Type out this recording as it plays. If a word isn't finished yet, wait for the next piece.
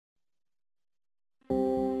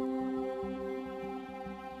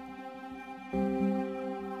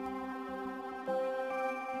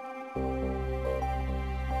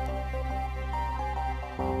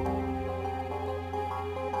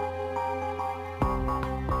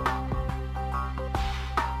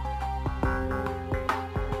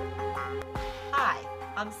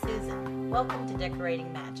I'm Susan. Welcome to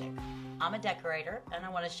Decorating Magic. I'm a decorator and I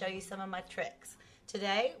want to show you some of my tricks.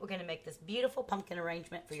 Today we're going to make this beautiful pumpkin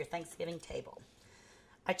arrangement for your Thanksgiving table.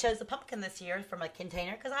 I chose a pumpkin this year from a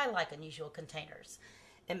container because I like unusual containers.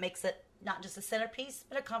 It makes it not just a centerpiece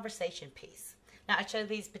but a conversation piece. Now I chose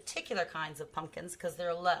these particular kinds of pumpkins because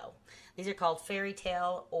they're low. These are called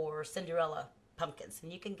Fairytale or Cinderella pumpkins,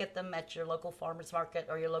 and you can get them at your local farmer's market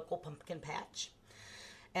or your local pumpkin patch.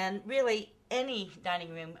 And really, any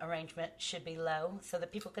dining room arrangement should be low so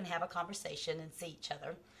that people can have a conversation and see each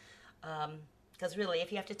other. Because really,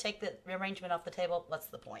 if you have to take the arrangement off the table, what's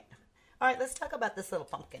the point? All right, let's talk about this little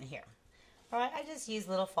pumpkin here. All right, I just used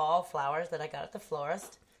little fall flowers that I got at the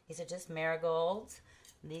florist. These are just marigolds.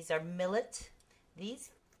 These are millet.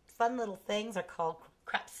 These fun little things are called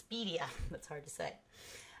Crapspedia. That's hard to say.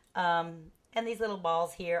 And these little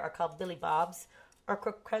balls here are called billy bobs or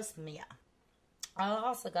Crocosmia. I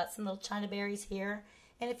also got some little china berries here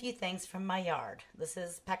and a few things from my yard. This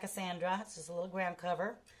is Pachysandra. It's just a little ground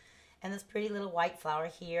cover. And this pretty little white flower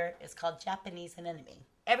here is called Japanese anemone.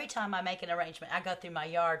 Every time I make an arrangement, I go through my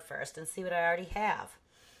yard first and see what I already have.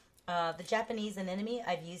 The Japanese anemone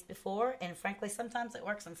I've used before, and frankly, sometimes it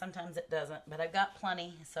works and sometimes it doesn't. But I've got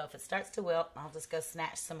plenty, so if it starts to wilt, I'll just go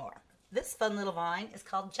snatch some more. This fun little vine is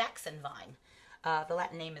called Jackson vine. The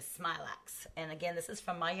Latin name is Smilax. And again, this is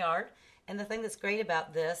from my yard. And the thing that's great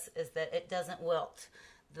about this is that it doesn't wilt.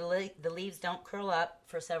 The leaves don't curl up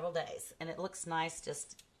for several days. And it looks nice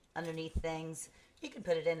just underneath things. You can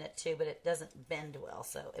put it in it too, but it doesn't bend well.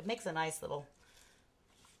 So it makes a nice little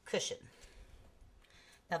cushion.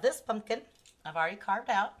 Now this pumpkin, I've already carved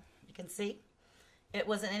out. You can see. It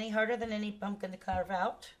wasn't any harder than any pumpkin to carve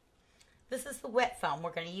out. This is the wet foam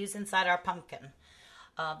we're going to use inside our pumpkin.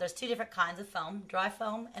 There's two different kinds of foam, dry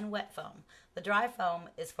foam and wet foam. The dry foam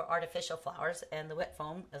is for artificial flowers, and the wet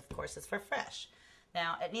foam, of course, is for fresh.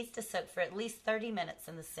 Now, it needs to soak for at least 30 minutes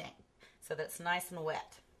in the sink so that it's nice and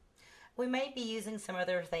wet. We may be using some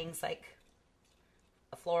other things like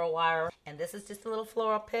a floral wire, and this is just a little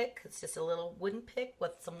floral pick. It's just a little wooden pick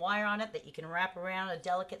with some wire on it that you can wrap around a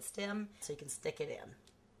delicate stem so you can stick it in.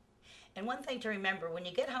 And one thing to remember, when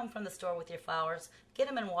you get home from the store with your flowers, get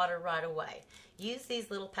them in water right away. Use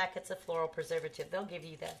these little packets of floral preservative. They'll give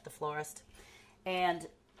you that at the florist. And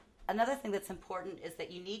another thing that's important is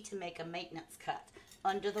that you need to make a maintenance cut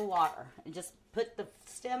under the water. And just put the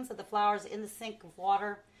stems of the flowers in the sink of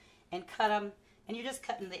water and cut them. And you're just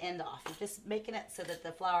cutting the end off. You're just making it so that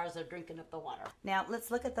the flowers are drinking up the water. Now,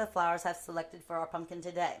 let's look at the flowers I've selected for our pumpkin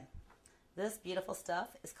today. This beautiful stuff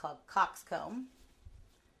is called Coxcomb.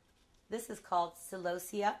 This is called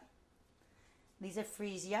Celosia. These are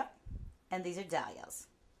Freesia, and these are Dahlias.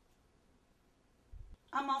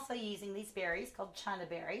 I'm also using these berries called China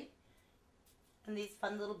berry, and these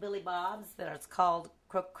fun little billy bobs that are called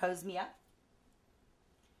Crocosmia,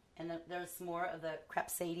 and there's some more of the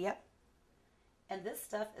Crapspedia. And this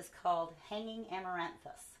stuff is called hanging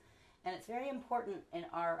Amaranthus, and it's very important in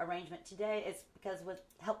our arrangement today. It's because it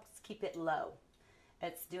helps keep it low.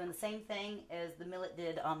 It's doing the same thing as the millet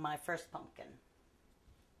did on my first pumpkin.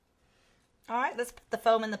 All right, let's put the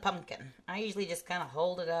foam in the pumpkin. I usually just kind of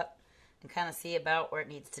hold it up and kind of see about where it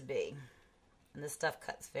needs to be. And this stuff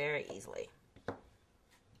cuts very easily.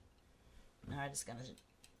 Now I'm just going to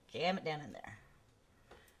jam it down in there.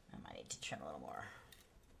 I might need to trim a little more.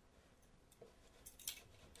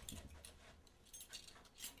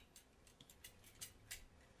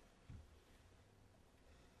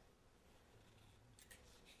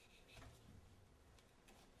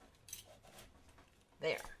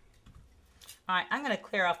 There. All right, I'm going to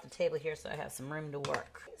clear off the table here so I have some room to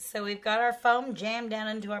work. So we've got our foam jammed down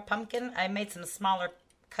into our pumpkin. I made some smaller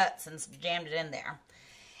cuts and jammed it in there.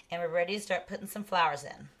 And we're ready to start putting some flowers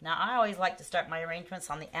in. Now, I always like to start my arrangements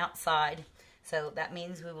on the outside. So that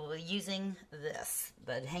means we will be using this,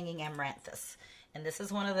 the hanging Amaranthus. And this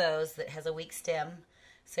is one of those that has a weak stem.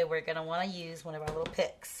 So we're going to want to use one of our little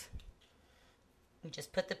picks. We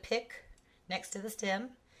just put the pick next to the stem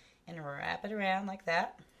and wrap it around like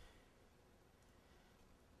that.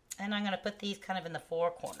 And I'm going to put these kind of in the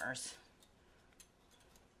four corners.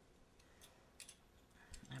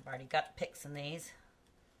 I've already got picks in these.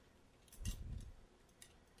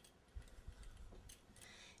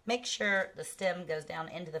 Make sure the stem goes down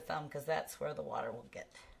into the foam because that's where the water will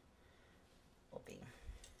be.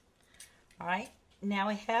 All right, now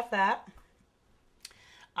we have that.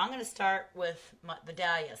 I'm going to start with the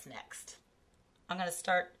dahlias next. I'm going to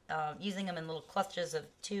start using them in little clusters of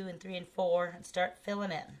 2 and 3 and 4 and start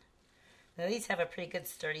filling in. Now these have a pretty good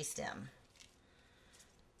sturdy stem.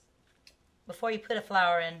 Before you put a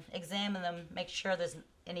flower in, examine them, make sure there's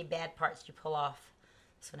any bad parts you pull off.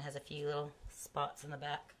 This one has a few little spots in the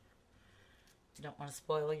back. You don't want to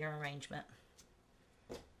spoil your arrangement.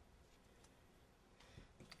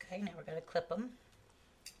 Okay, now we're going to clip them.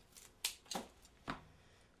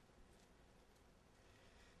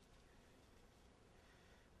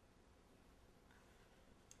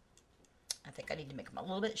 I think I need to make them a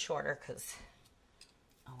little bit shorter because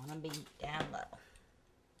I want them to be down low.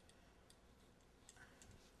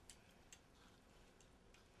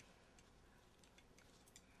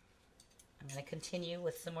 I'm going to continue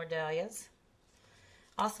with some more dahlias.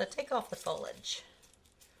 Also, take off the foliage.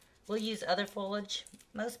 We'll use other foliage.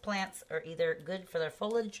 Most plants are either good for their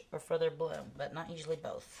foliage or for their bloom, but not usually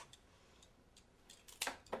both.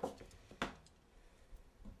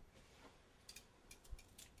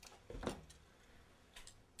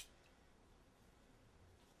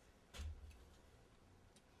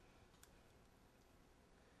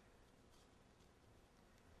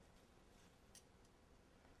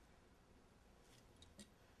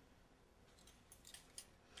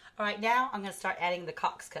 Alright, now I'm going to start adding the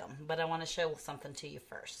coxcomb, but I want to show something to you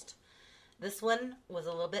first. This one was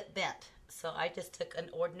a little bit bent, so I just took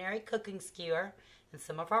an ordinary cooking skewer and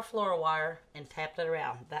some of our floral wire and tapped it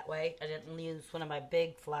around. That way I didn't lose one of my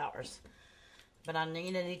big flowers. But I'm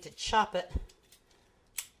going to need to chop it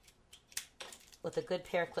with a good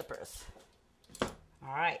pair of clippers.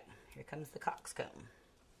 Alright, here comes the coxcomb.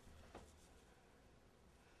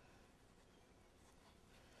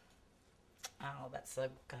 Oh, that's going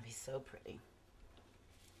to be so pretty.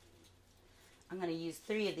 I'm going to use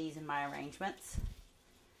 3 of these in my arrangements.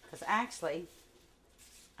 Because actually,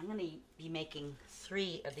 I'm going to be making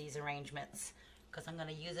 3 of these arrangements. Because I'm going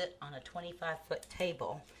to use it on a 25-foot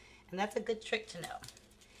table. And that's a good trick to know.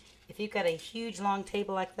 If you've got a huge long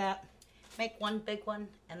table like that, make 1 big one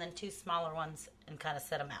and then 2 smaller ones and kind of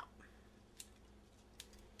set them out.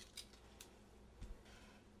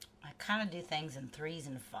 I kind of do things in 3s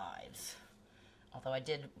and 5s. Although I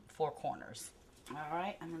did 4 corners.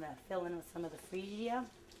 Alright, I'm going to fill in with some of the Freesia.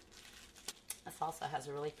 This also has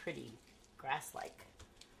a really pretty grass-like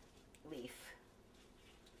leaf.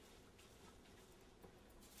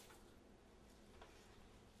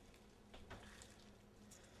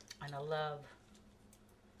 And I love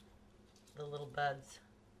the little buds.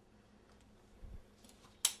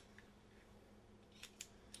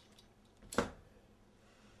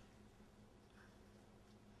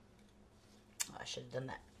 I should have done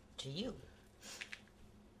that to you.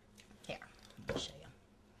 Here, let me show you.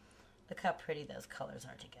 Look how pretty those colors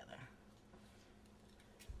are together.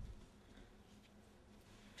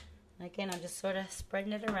 And again, I'm just sort of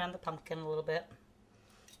spreading it around the pumpkin a little bit.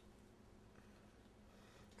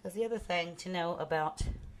 Because the other thing to know about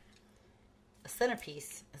a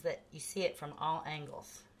centerpiece is that you see it from all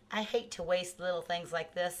angles. I hate to waste little things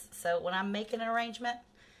like this, so when I'm making an arrangement,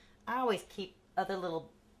 I always keep other little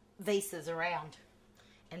vases around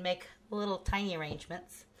and make little tiny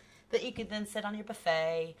arrangements that you could then sit on your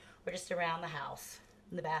buffet or just around the house,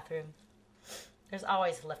 in the bathroom. There's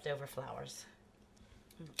always leftover flowers.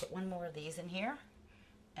 I'm going to put 1 more of these in here,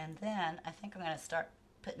 and then I think I'm going to start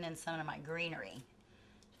putting in some of my greenery,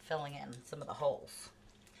 filling in some of the holes.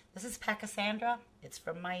 This is Pachysandra. It's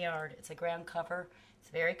from my yard. It's a ground cover.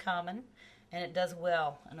 It's very common, and it does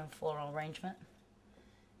well in a floral arrangement.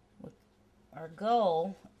 Our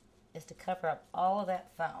goal is to cover up all of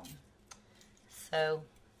that foam. So,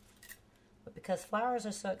 but because flowers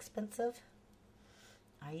are so expensive,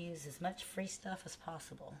 I use as much free stuff as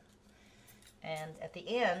possible. And at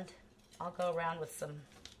the end, I'll go around with some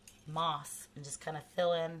moss and just kind of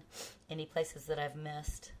fill in any places that I've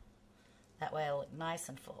missed. That way it'll look nice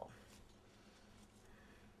and full.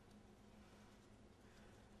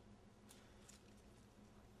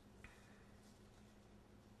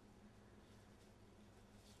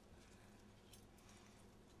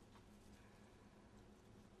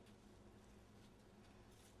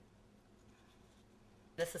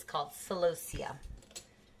 This is called Celosia.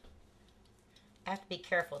 I have to be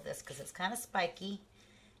careful with this because it's kind of spiky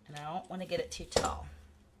and I don't want to get it too tall.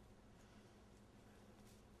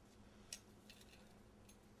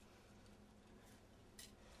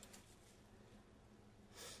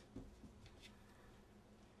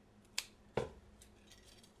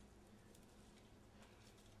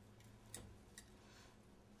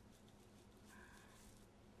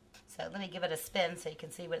 So let me give it a spin so you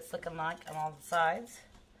can see what it's looking like on all the sides.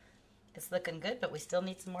 It's looking good, but we still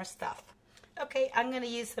need some more stuff. Okay, I'm going to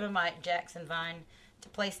use some of my Jackson Vine to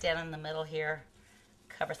place down in the middle here.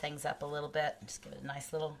 Cover things up a little bit. Just give it a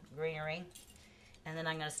nice little greenery. And then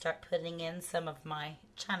I'm going to start putting in some of my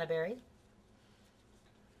China berry.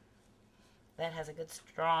 That has a good,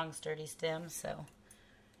 strong, sturdy stem, so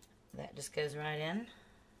That just goes right in.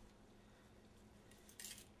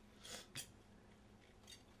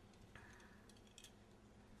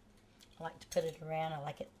 I like to put it around. I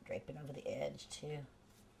like it draping over the edge too.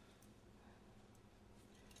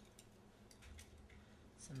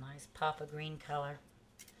 It's a nice pop of green color.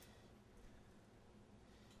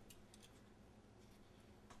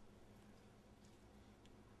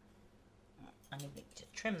 I need to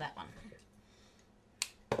trim that one.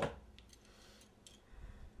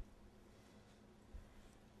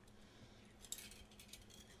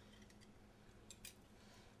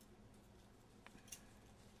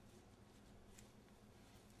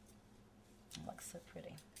 It looks so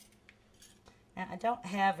pretty. Now I don't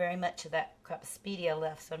have very much of that Crapspedia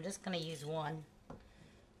left, so I'm just going to use one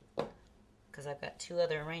because I've got two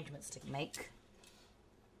other arrangements to make.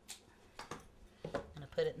 I'm going to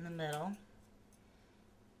put it in the middle.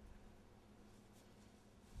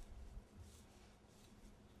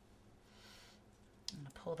 I'm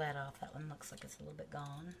going to pull that off. That one looks like it's a little bit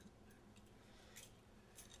gone.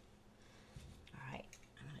 Alright,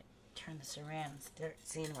 I'm going to turn this around and start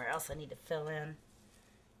seeing where else I need to fill in.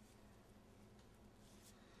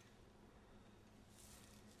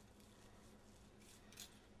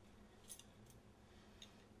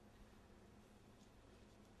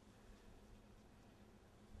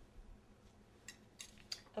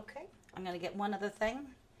 Okay, I'm going to get one other thing,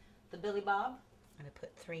 the Billy Bob. I'm going to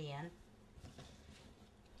put 3 in.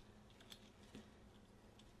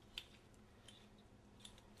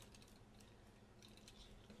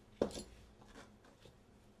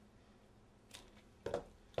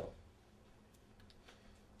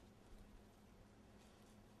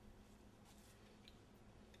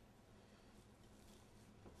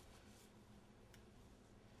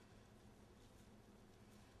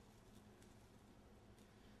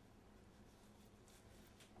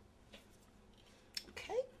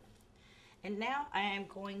 And now I am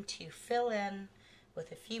going to fill in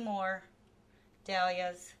with a few more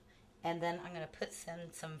dahlias, and then I'm going to put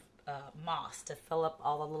in some moss to fill up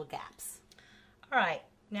all the little gaps. Alright,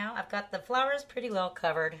 now I've got the flowers pretty well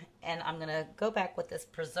covered, and I'm going to go back with this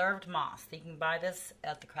preserved moss. You can buy this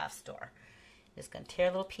at the craft store. Just going to tear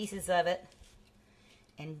little pieces of it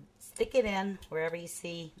and stick it in wherever you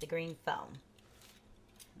see the green foam.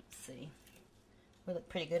 Let's see. We look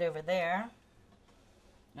pretty good over there.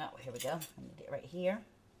 Oh, here we go. I need it right here.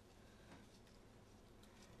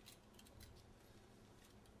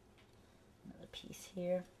 Another piece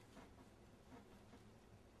here.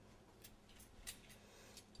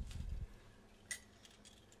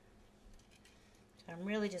 So I'm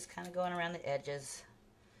really just kind of going around the edges.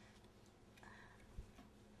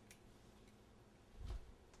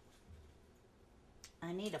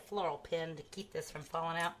 I need a floral pin to keep this from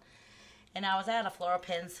falling out. And I was out of floral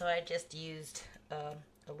pins, so I just used a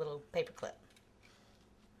little paper clip.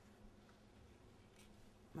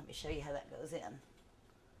 Let me show you how that goes in.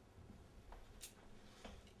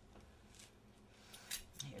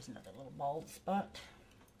 Here's another little bald spot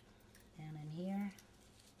down in here.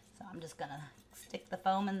 So I'm just gonna stick the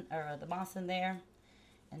foam in, or the moss in there,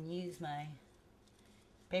 and use my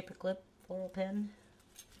paper clip floral pin.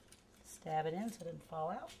 Stab it in so it doesn't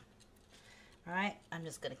fall out. Alright, I'm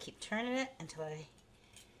just gonna keep turning it until I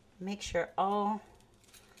make sure all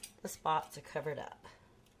the spots are covered up.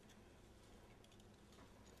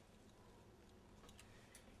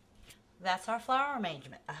 That's our flower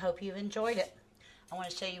arrangement. I hope you've enjoyed it. I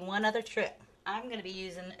want to show you one other trick. I'm going to be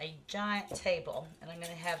using a giant table, and I'm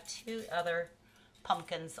going to have 2 other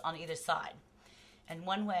pumpkins on either side. And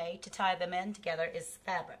one way to tie them in together is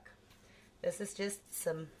fabric. This is just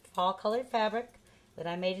some fall colored fabric that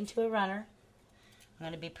I made into a runner. I'm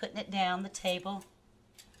going to be putting it down the table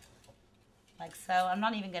like so. I'm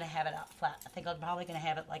not even going to have it out flat. I think I'm probably going to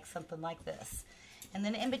have it like something like this. And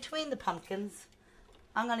then in between the pumpkins,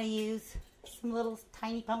 I'm going to use some little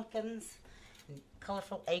tiny pumpkins and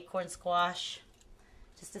colorful acorn squash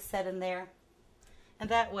just to set in there. And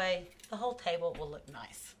that way, the whole table will look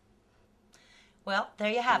nice. Well,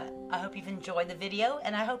 there you have it. I hope you've enjoyed the video,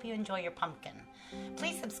 and I hope you enjoy your pumpkin.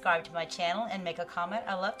 Please subscribe to my channel and make a comment.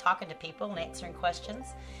 I love talking to people and answering questions.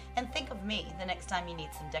 And think of me the next time you need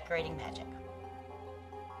some decorating magic.